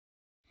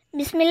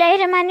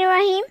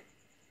बिस्मिल्लाहिर्रहमानिर्रहीम।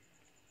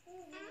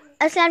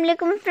 अस्सलाम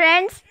वालेकुम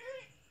friends,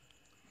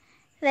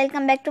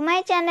 welcome back to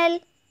my channel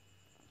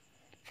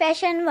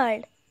fashion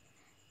world.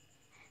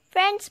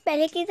 Friends,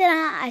 पहले की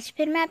तरह आज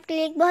फिर मैं आपके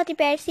लिए एक बहुत ही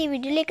प्यारी सी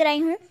वीडियो लेकर आई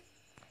हूँ,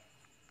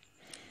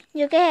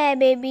 जो कि है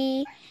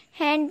baby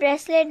hand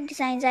bracelet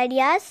design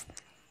ideas.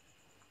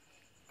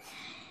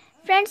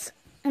 Friends,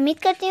 उम्मीद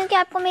करती हूँ कि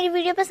आपको मेरी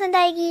वीडियो पसंद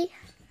आएगी।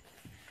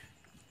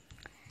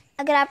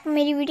 अगर आपको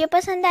मेरी वीडियो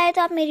पसंद आए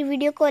तो आप मेरी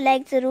वीडियो को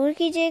लाइक ज़रूर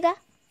कीजिएगा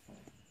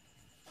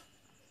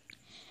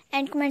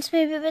एंड कमेंट्स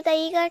में भी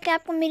बताइएगा कि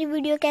आपको मेरी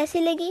वीडियो कैसी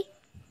लगी।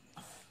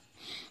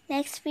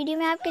 नेक्स्ट वीडियो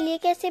मैं आपके लिए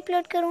कैसे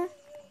अपलोड करूं,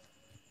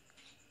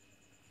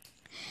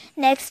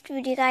 नेक्स्ट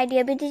वीडियो का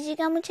आइडिया भी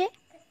दीजिएगा मुझे।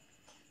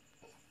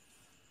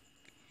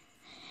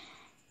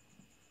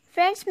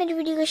 फ्रेंड्स, मेरी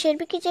वीडियो को शेयर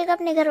भी कीजिएगा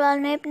अपने घर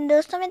वालों में, अपने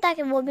दोस्तों में,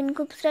 ताकि वो भी इन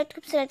खूबसूरत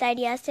खूबसूरत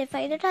आइडियाज़ से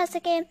फ़ायदा उठा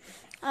सकें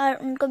और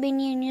उनको भी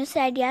न्यू से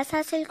आइडियाज़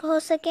हासिल हो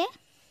सकें।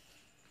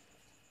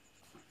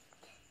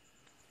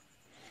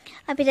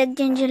 अभी तक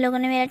जिन जिन लोगों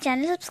ने मेरा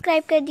चैनल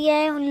सब्सक्राइब कर दिया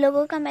है उन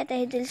लोगों का मैं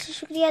तहे दिल से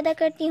शुक्रिया अदा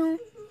करती हूँ,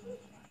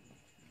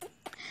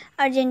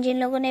 और जिन जिन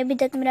लोगों ने अभी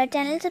तक मेरा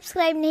चैनल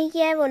सब्सक्राइब नहीं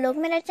किया है वो लोग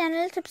मेरा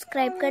चैनल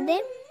सब्सक्राइब कर दें।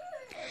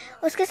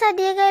 उसके साथ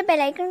दिए गए बेल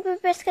आइकन पर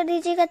प्रेस कर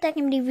दीजिएगा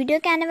ताकि मेरी वीडियो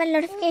के आने वाले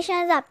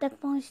नोटिफिकेशन आप तक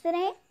पहुँचते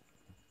रहें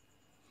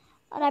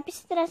और आप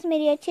इसी तरह से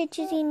मेरी अच्छी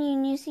अच्छी सी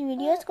न्यू सी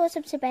वीडियोज़ को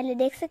सबसे पहले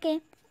देख सकें,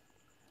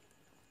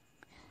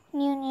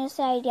 न्यू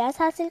से आइडियाज़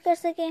हासिल कर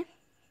सकें।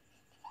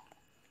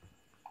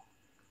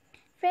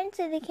 फ्रेंड्स,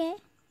 ये देखें,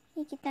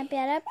 ये कितना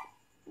प्यारा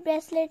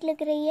ब्रेसलेट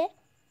लग रही है।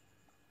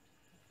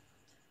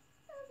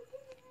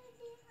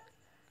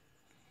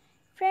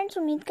 फ्रेंड्स,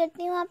 उम्मीद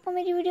करती हूँ आपको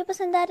मेरी वीडियो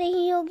पसंद आ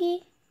रही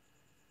होगी।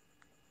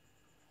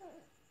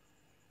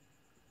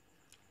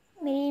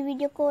 मेरी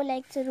वीडियो को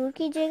लाइक ज़रूर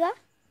कीजिएगा।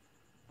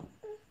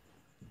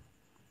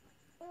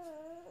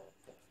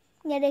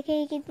 ये देखें,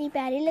 ये कितनी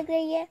प्यारी लग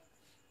रही है।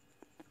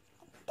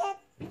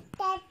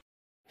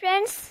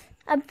 फ्रेंड्स,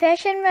 अब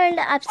फैशन वर्ल्ड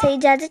आपसे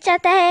इजाज़त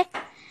चाहता है।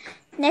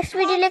 नेक्स्ट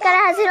वीडियो लेकर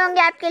हाजिर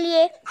होंगे आपके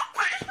लिए।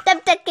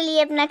 तब तक के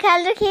लिए अपना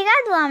ख्याल रखिएगा,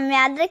 दुआ में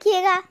याद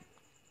रखिएगा,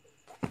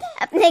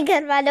 अपने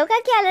घर वालों का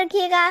ख्याल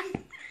रखिएगा।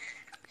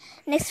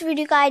 नेक्स्ट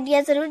वीडियो का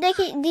आइडिया ज़रूर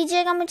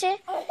दीजिएगा मुझे।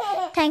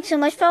 Thanks so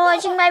much for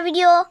watching my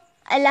video.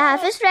 अल्लाह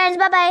हाफिज़ फ्रेंड्स,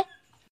 बाय बाय।